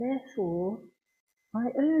Therefore, I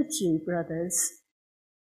urge you, brothers,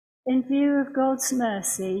 in view of God's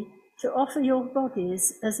mercy, to offer your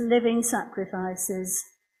bodies as living sacrifices,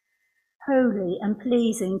 holy and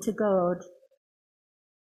pleasing to God.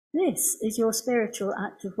 This is your spiritual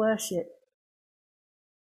act of worship.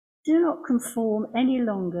 Do not conform any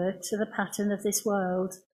longer to the pattern of this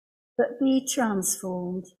world, but be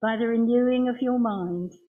transformed by the renewing of your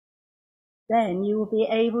mind. Then you will be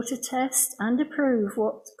able to test and approve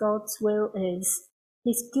what God's will is,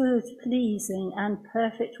 his good, pleasing, and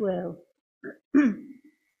perfect will.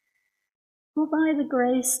 For by the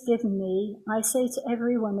grace given me, I say to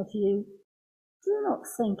every one of you, do not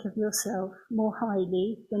think of yourself more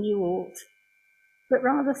highly than you ought, but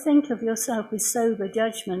rather think of yourself with sober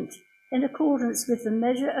judgment, in accordance with the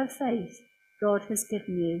measure of faith God has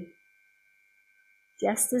given you.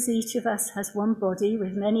 Just as each of us has one body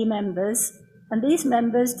with many members, and these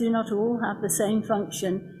members do not all have the same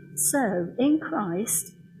function, so in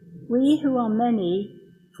Christ, we who are many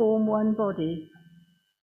form one body,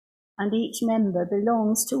 and each member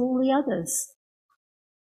belongs to all the others.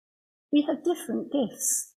 We have different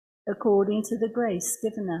gifts according to the grace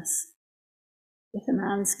given us. If a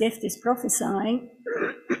man's gift is prophesying,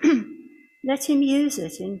 let him use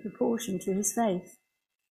it in proportion to his faith.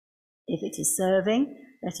 If it is serving,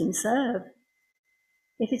 let him serve.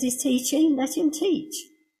 If it is teaching, let him teach.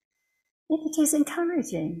 If it is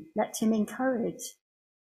encouraging, let him encourage.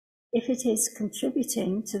 If it is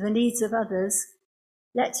contributing to the needs of others,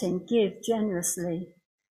 let him give generously.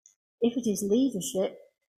 If it is leadership,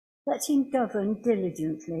 let him govern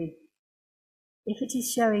diligently. If it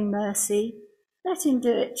is showing mercy, let him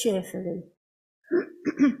do it cheerfully.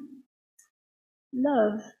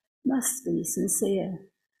 Love must be sincere.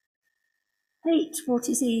 Hate what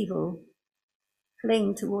is evil.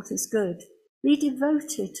 Cling to what is good. Be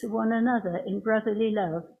devoted to one another in brotherly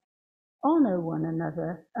love. Honour one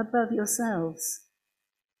another above yourselves.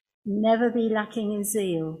 Never be lacking in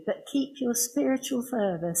zeal, but keep your spiritual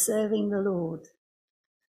fervour serving the Lord.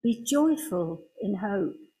 Be joyful in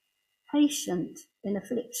hope, patient in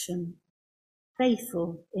affliction,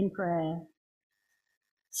 faithful in prayer.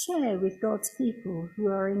 Share with God's people who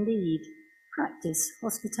are in need. Practice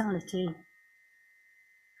hospitality.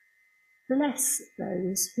 Bless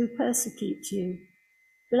those who persecute you.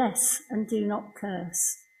 Bless and do not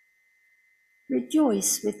curse.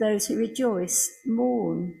 Rejoice with those who rejoice.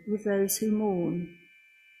 Mourn with those who mourn.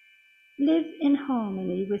 Live in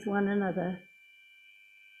harmony with one another.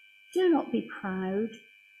 Do not be proud,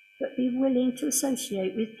 but be willing to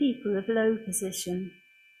associate with people of low position.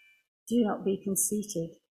 Do not be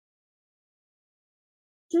conceited.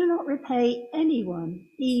 Do not repay anyone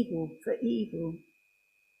evil for evil.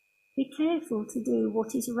 Be careful to do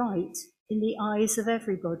what is right in the eyes of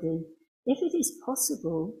everybody. If it is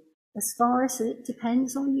possible, as far as it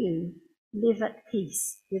depends on you, live at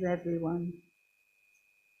peace with everyone.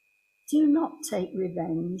 Do not take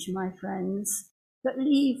revenge, my friends, but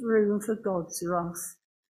leave room for God's wrath.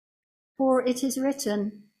 For it is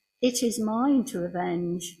written, "It is mine to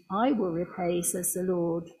avenge, I will repay," says the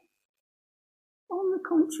Lord. On the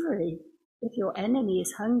contrary, if your enemy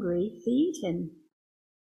is hungry, feed him.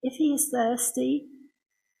 If he is thirsty,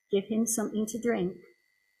 give him something to drink.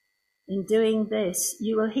 In doing this,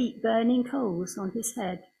 you will heap burning coals on his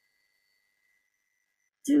head.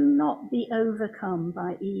 Do not be overcome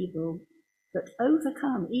by evil, but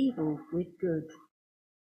overcome evil with good.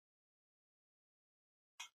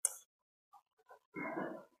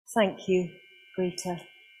 Thank you, Greta.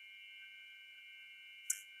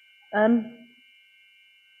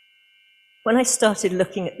 When I started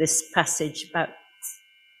looking at this passage about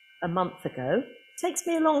a month ago, it takes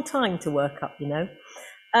me a long time to work up,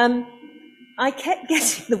 I kept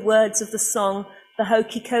getting the words of the song, The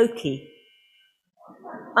Hokey Cokey.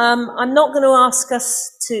 I'm not going to ask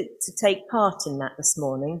us to take part in that this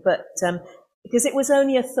morning, but because it was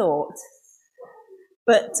only a thought,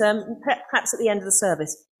 but perhaps at the end of the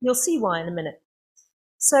service. You'll see why in a minute.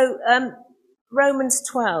 So Romans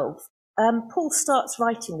 12, Paul starts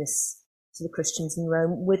writing this to the Christians in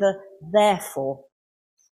Rome with a therefore.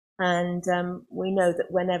 And we know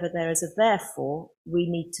that whenever there is a therefore, we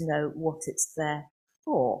need to know what it's there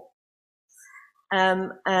for.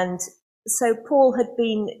 And so Paul had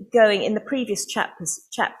been going, in the previous chapters,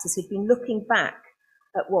 he'd been looking back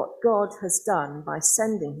at what God has done by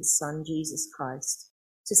sending his son, Jesus Christ,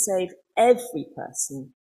 to save every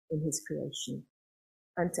person in his creation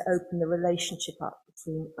and to open the relationship up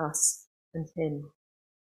between us and him.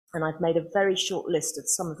 And I've made a very short list of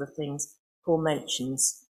some of the things Paul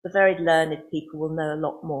mentions. The very learned people will know a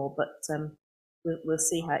lot more, but we'll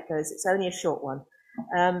see how it goes. It's only a short one.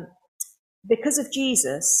 Because of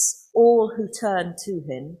Jesus, all who turn to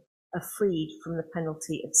him are freed from the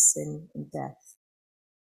penalty of sin and death.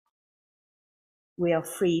 We are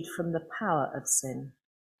freed from the power of sin.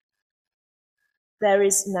 There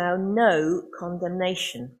is now no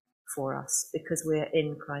condemnation for us because we are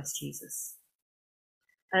in Christ Jesus.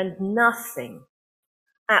 And nothing,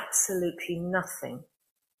 absolutely nothing,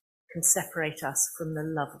 can separate us from the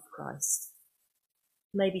love of Christ.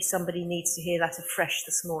 Maybe somebody needs to hear that afresh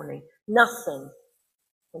this morning. Nothing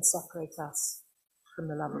can separate us from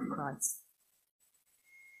the love of Christ.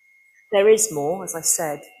 There is more, as I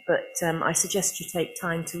said, but I suggest you take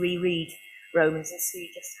time to reread Romans and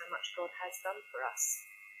see just how much God has done for us.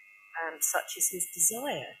 Such is his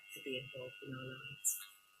desire to be involved in our lives.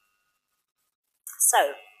 So,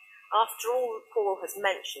 after all Paul has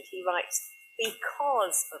mentioned, he writes,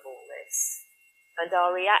 because of all this, and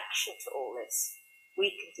our reaction to all this,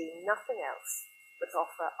 we can do nothing else but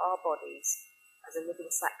offer our bodies as a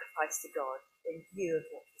living sacrifice to God in view of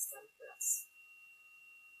what he's done for us.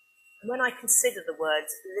 And when I consider the words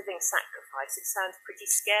living sacrifice, it sounds pretty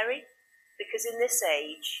scary, because in this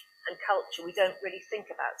age and culture we don't really think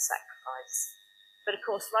about sacrifice. But of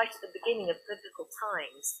course, right at the beginning of biblical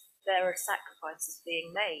times, there are sacrifices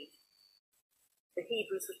being made. The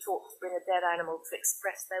Hebrews were taught to bring a dead animal to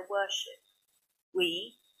express their worship.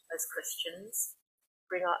 We, as Christians,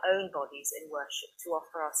 bring our own bodies in worship to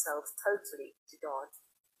offer ourselves totally to God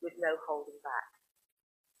with no holding back.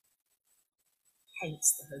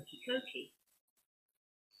 Hence the hokey cokey.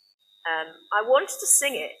 I wanted to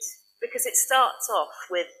sing it because it starts off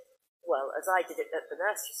with, well, as I did it at the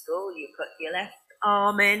nursery school, you put your left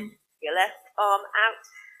arm in, your left arm out,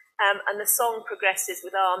 and the song progresses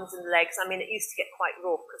with arms and legs. I mean, it used to get quite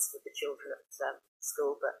raucous with the children at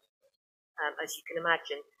school, but as you can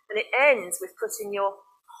imagine. And it ends with putting your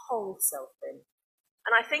whole self in.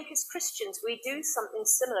 And I think as Christians, we do something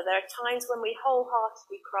similar. There are times when we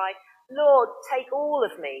wholeheartedly cry, Lord, take all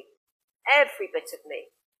of me, every bit of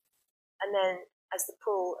me. And then as the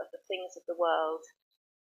pull of the things of the world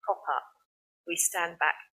pop up, we stand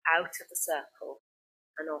back out of the circle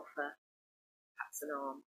and offer perhaps an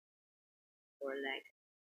arm or a leg.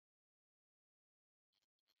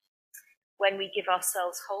 When we give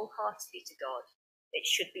ourselves wholeheartedly to God, it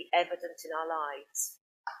should be evident in our lives,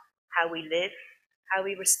 how we live, how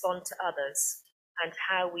we respond to others, and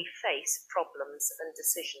how we face problems and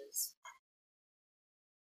decisions.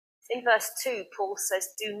 In verse 2, Paul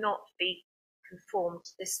says, do not be conformed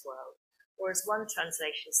to this world. Or as one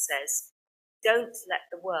translation says, don't let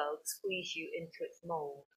the world squeeze you into its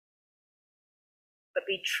mould, but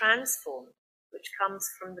be transformed, which comes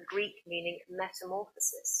from the Greek meaning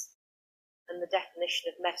metamorphosis. And the definition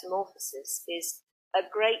of metamorphosis is a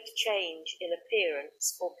great change in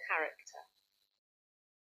appearance or character.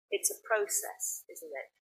 It's a process, isn't it?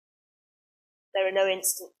 There are no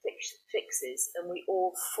instant fixes, and we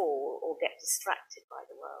all fall or get distracted by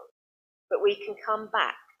the world. But we can come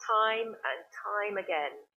back time and time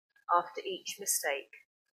again after each mistake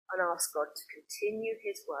and ask God to continue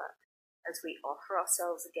his work as we offer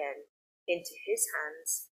ourselves again into his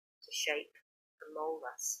hands to shape and mould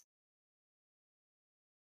us.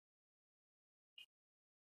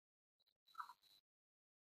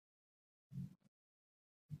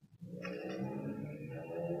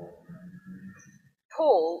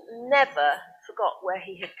 Paul never forgot where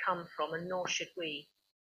he had come from, and nor should we.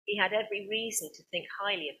 He had every reason to think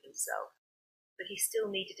highly of himself, but he still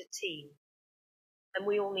needed a team. And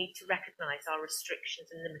we all need to recognise our restrictions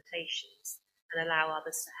and limitations and allow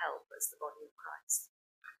others to help as the body of Christ.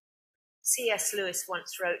 C.S. Lewis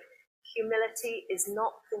once wrote, humility is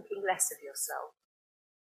not thinking less of yourself,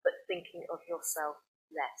 but thinking of yourself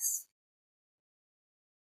less.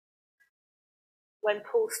 When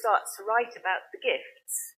Paul starts to write about the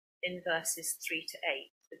gifts in verses 3 to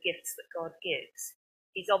 8, the gifts that God gives,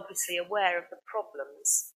 he's obviously aware of the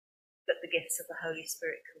problems that the gifts of the Holy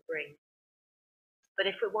Spirit can bring. But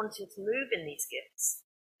if we're wanting to move in these gifts,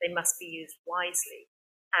 they must be used wisely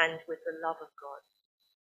and with the love of God.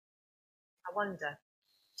 I wonder,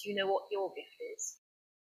 do you know what your gift is?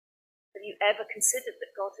 Have you ever considered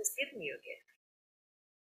that God has given you a gift?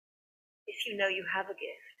 If you know you have a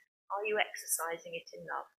gift, are you exercising it in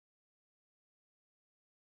love?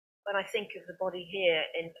 When I think of the body here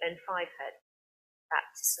in Fivehead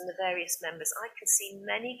Baptist and the various members, I can see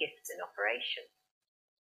many gifts in operation.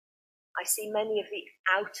 I see many of the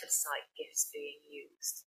out-of-sight gifts being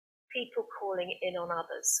used. People calling in on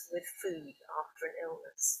others with food after an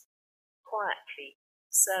illness, quietly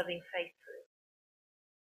serving faithfully.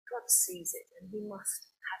 God sees it, and he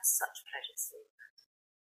must have such pleasure seeing that.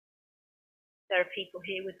 There are people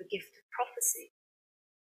here with the gift of prophecy.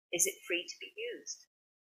 Is it free to be used?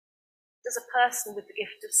 Does a person with the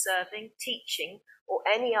gift of serving, teaching, or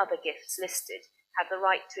any other gifts listed have the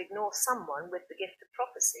right to ignore someone with the gift of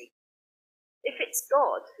prophecy? If it's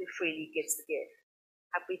God who freely gives the gift,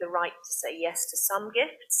 have we the right to say yes to some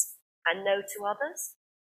gifts and no to others?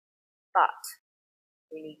 But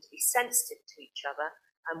we need to be sensitive to each other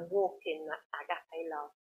and walk in that agape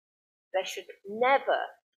love. There should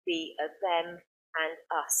never be a them and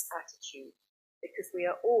us attitude, because we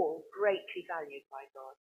are all greatly valued by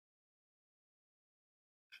God.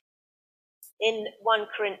 In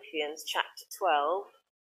 1 Corinthians chapter 12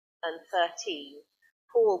 and 13,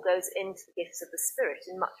 Paul goes into the gifts of the Spirit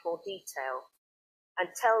in much more detail and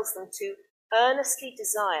tells them to earnestly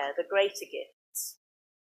desire the greater gifts.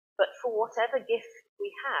 But for whatever gift we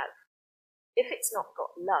have, if it's not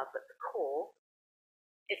got love at the core,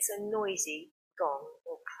 it's a noisy gong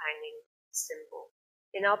or clanging cymbal.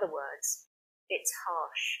 In other words, it's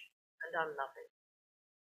harsh and unloving.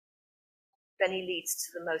 Then he leads to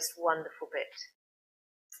the most wonderful bit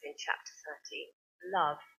in chapter 13.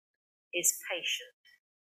 Love is patient.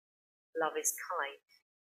 Love is kind.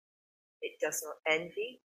 It does not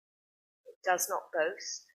envy. It does not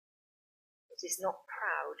boast. It is not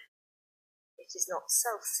proud. It is not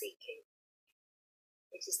self-seeking.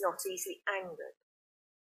 It is not easily angered.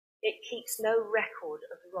 It keeps no record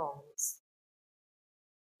of wrongs.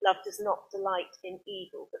 Love does not delight in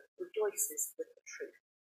evil, but rejoices with the truth.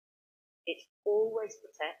 It always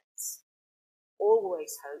protects,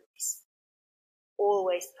 always hopes,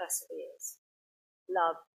 always perseveres.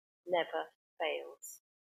 Love never fails.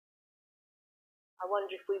 I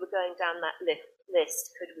wonder if we were going down that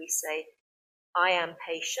list, could we say, I am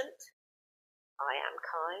patient, I am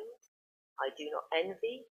kind, I do not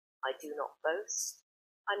envy, I do not boast,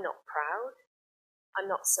 I'm not proud, I'm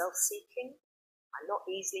not self-seeking, I'm not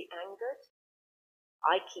easily angered,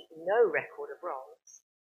 I keep no record of wrongs.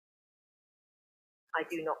 I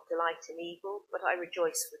do not delight in evil, but I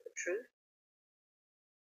rejoice with the truth.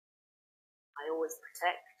 I always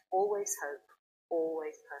protect, always hope,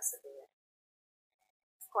 always persevere.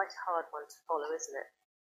 It's quite a hard one to follow, isn't it?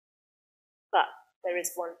 But there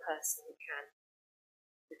is one person who can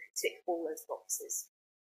tick all those boxes,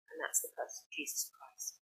 and that's the person of Jesus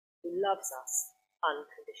Christ, who loves us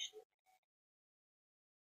unconditionally.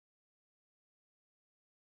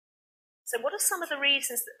 So what are some of the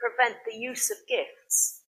reasons that prevent the use of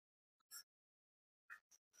gifts?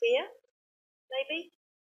 Fear, maybe?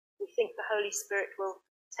 We think the Holy Spirit will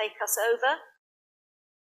take us over.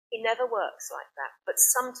 He never works like that, but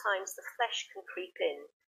sometimes the flesh can creep in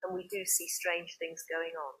and we do see strange things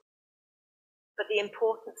going on. But the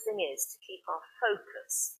important thing is to keep our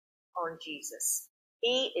focus on Jesus.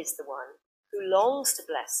 He is the one who longs to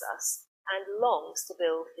bless us and longs to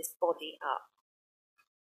build his body up.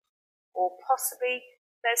 Or possibly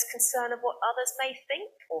there's concern of what others may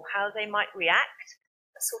think or how they might react,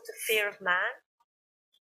 a sort of fear of man.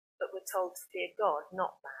 But we're told to fear God,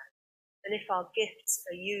 not man. And if our gifts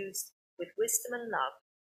are used with wisdom and love,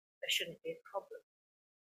 there shouldn't be a problem.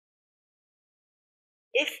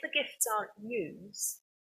 If the gifts aren't used,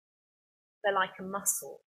 they're like a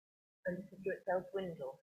muscle, and they'll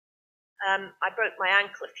dwindle. I broke my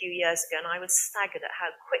ankle a few years ago, and I was staggered at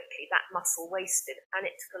how quickly that muscle wasted, and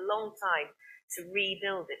it took a long time to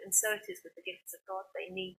rebuild it. And so it is with the gifts of God.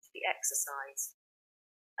 They need to be exercised.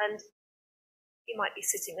 And you might be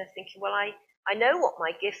sitting there thinking, well, I know what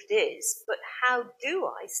my gift is, but how do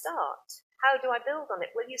I start? How do I build on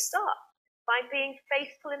it? Well, you start by being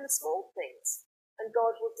faithful in the small things, and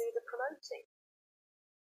God will do the promoting.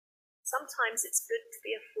 Sometimes it's good to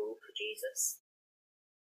be a fool for Jesus.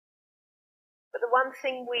 But the one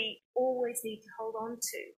thing we always need to hold on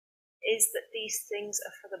to is that these things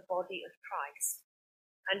are for the body of Christ,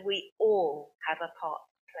 and we all have a part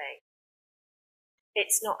to play.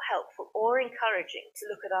 It's not helpful or encouraging to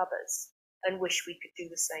look at others and wish we could do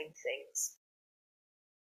the same things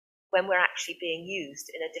when we're actually being used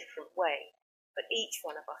in a different way, but each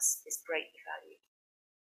one of us is greatly valued.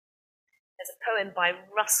 There's a poem by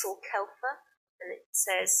Russell Kelfer, and it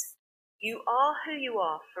says, "You are who you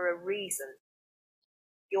are for a reason.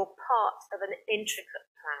 You're part of an intricate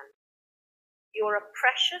plan. You're a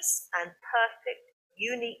precious and perfect,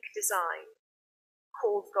 unique design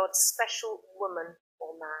called God's special woman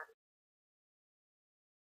or man."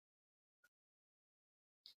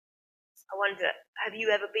 I wonder, have you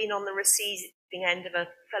ever been on the receiving end of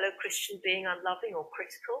a fellow Christian being unloving or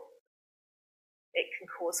critical? It can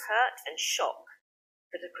cause hurt and shock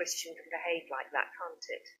that a Christian can behave like that, can't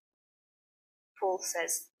it? Paul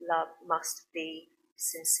says love must be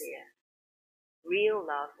sincere. Real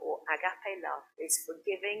love, or agape love, is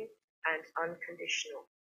forgiving and unconditional.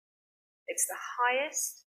 It's the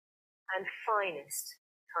highest and finest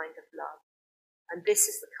kind of love. And this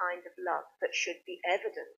is the kind of love that should be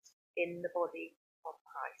evident in the body of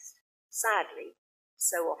Christ. Sadly,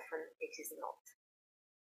 so often it is not.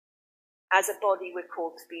 As a body, we're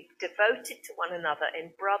called to be devoted to one another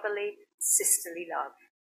in brotherly, sisterly love.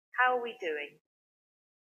 How are we doing?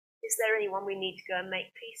 Is there anyone we need to go and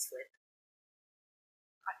make peace with?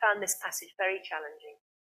 I found this passage very challenging.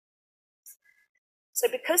 So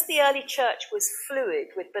because the early church was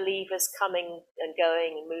fluid with believers coming and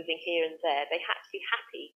going and moving here and there, they had to be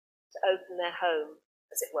happy to open their home,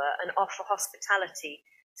 as it were, and offer hospitality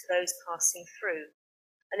to those passing through.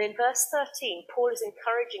 And in verse 13, Paul is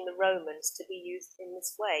encouraging the Romans to be used in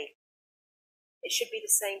this way. It should be the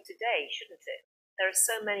same today, shouldn't it? There are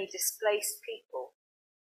so many displaced people.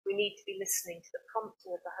 We need to be listening to the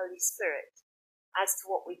prompting of the Holy Spirit as to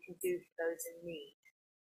what we can do for those in need.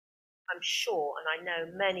 I'm sure, and I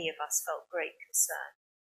know many of us felt great concern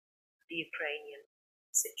for the Ukrainian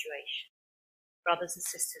situation. Brothers and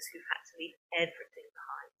sisters who had to leave everything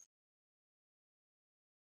behind.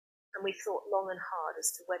 And we thought long and hard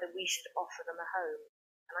as to whether we should offer them a home.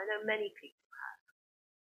 And I know many people have.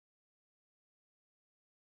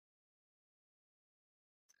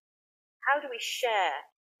 How do we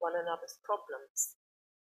share one another's problems?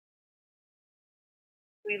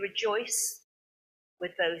 We rejoice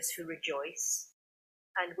with those who rejoice,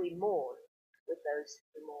 and we mourn with those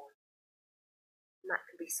who mourn. And that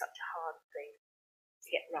can be such a hard thing to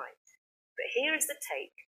get right. But here is the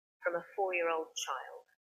take from a 4-year-old child,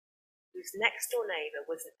 whose next-door neighbour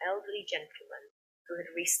was an elderly gentleman who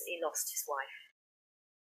had recently lost his wife.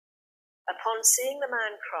 Upon seeing the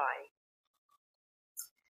man cry,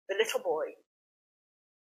 the little boy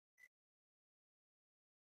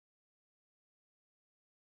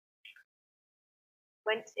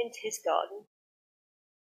went into his garden,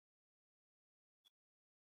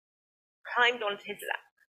 climbed onto his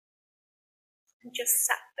lap, and just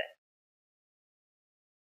sat there.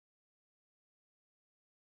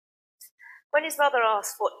 When his mother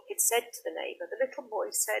asked what he had said to the neighbour, the little boy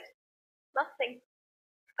said, "Nothing.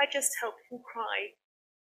 I just helped him cry."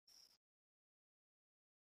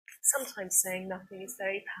 Sometimes saying nothing is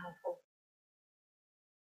very powerful.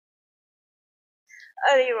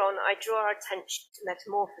 Earlier on, I drew our attention to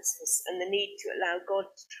metamorphosis and the need to allow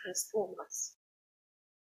God to transform us.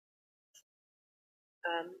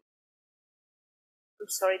 I'm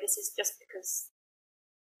sorry, this is just because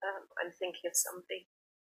I'm thinking of somebody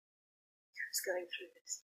who's going through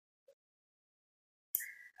this.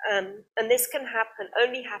 And this can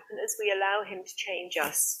only happen as we allow him to change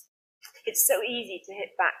us. It's so easy to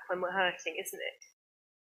hit back when we're hurting, isn't it?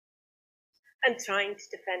 And trying to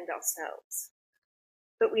defend ourselves.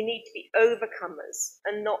 But we need to be overcomers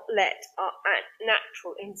and not let our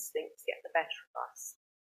natural instincts get the better of us.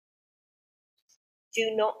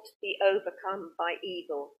 Do not be overcome by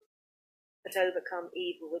evil, but overcome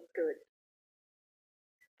evil with good.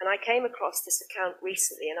 And I came across this account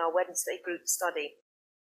recently in our Wednesday group study.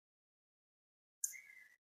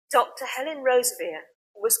 Dr. Helen Roseveare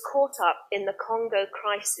was caught up in the Congo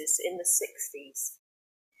crisis in the 60s.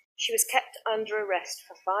 She was kept under arrest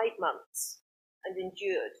for 5 months and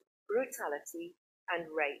endured brutality and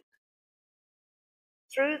rape.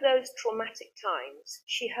 Through those traumatic times,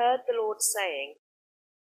 she heard the Lord saying,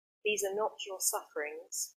 "These are not your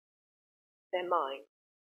sufferings, they're mine.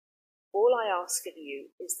 All I ask of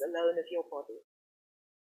you is the loan of your body."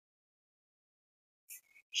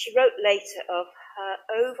 She wrote later of her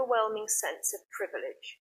overwhelming sense of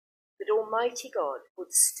privilege that Almighty God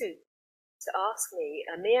would stoop to ask me,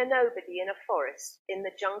 a mere nobody in a forest in the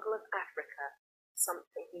jungle of Africa,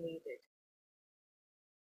 something he needed.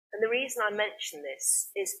 And the reason I mention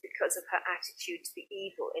this is because of her attitude to the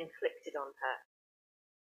evil inflicted on her.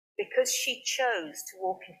 Because she chose to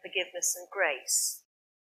walk in forgiveness and grace,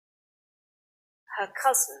 her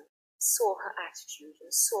cousin saw her attitude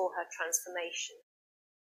and saw her transformation.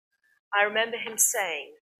 I remember him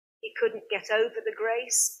saying he couldn't get over the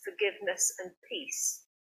grace, forgiveness, and peace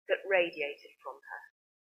that radiated from her.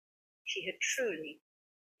 She had truly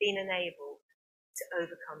been enabled to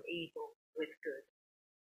overcome evil with good.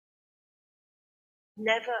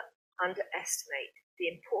 Never underestimate the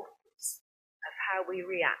importance of how we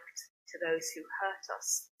react to those who hurt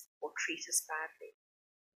us or treat us badly.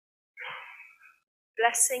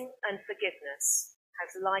 Blessing and forgiveness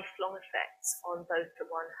has lifelong effects on both the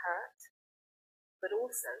one hurt, but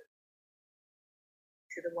also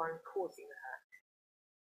to the one causing the hurt.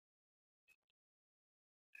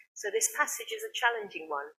 So this passage is a challenging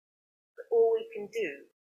one, But all we can do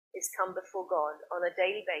is come before God on a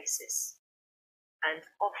daily basis and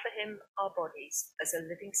offer him our bodies as a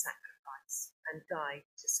living sacrifice and die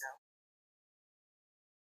to self.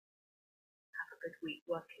 Have a good week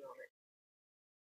working on it.